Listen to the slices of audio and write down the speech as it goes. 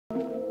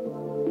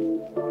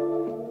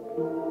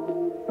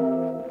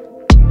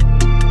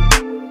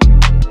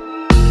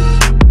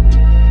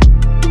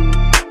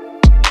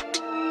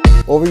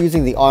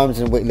Overusing the arms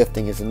in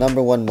weightlifting is the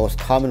 #1 most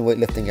common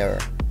weightlifting error.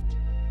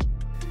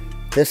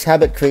 This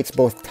habit creates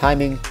both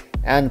timing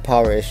and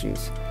power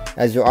issues,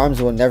 as your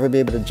arms will never be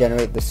able to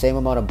generate the same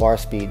amount of bar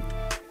speed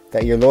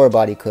that your lower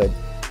body could.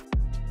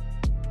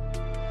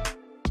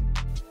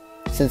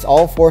 Since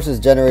all force is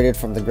generated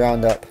from the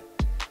ground up,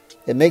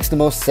 it makes the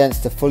most sense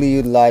to fully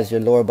utilize your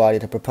lower body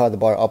to propel the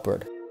bar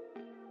upward.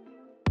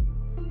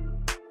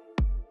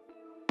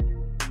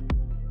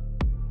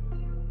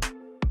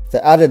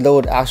 The added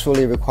load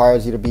actually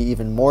requires you to be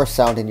even more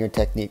sound in your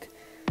technique,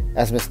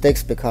 as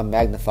mistakes become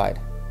magnified.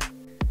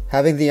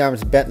 Having the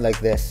arms bent like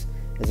this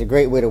is a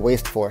great way to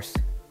waste force.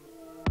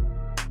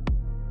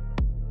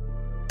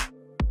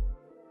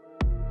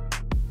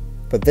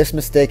 But this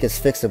mistake is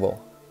fixable.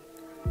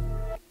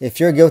 If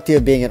you're guilty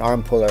of being an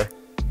arm puller,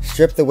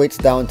 strip the weights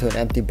down to an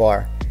empty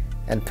bar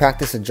and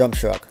practice a jump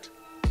shrug,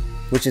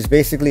 which is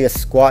basically a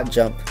squat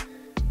jump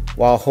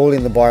while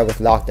holding the bar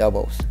with locked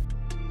elbows.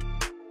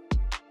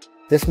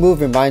 This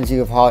move reminds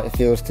you of how it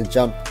feels to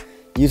jump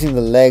using the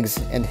legs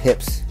and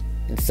hips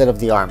instead of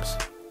the arms.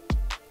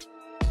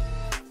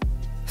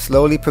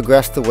 Slowly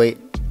progress the weight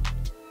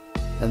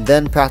and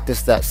then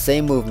practice that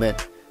same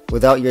movement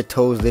without your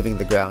toes leaving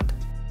the ground.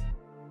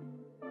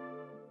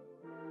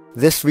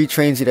 This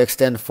retrains you to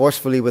extend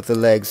forcefully with the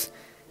legs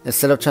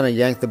instead of trying to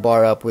yank the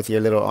bar up with your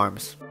little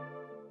arms.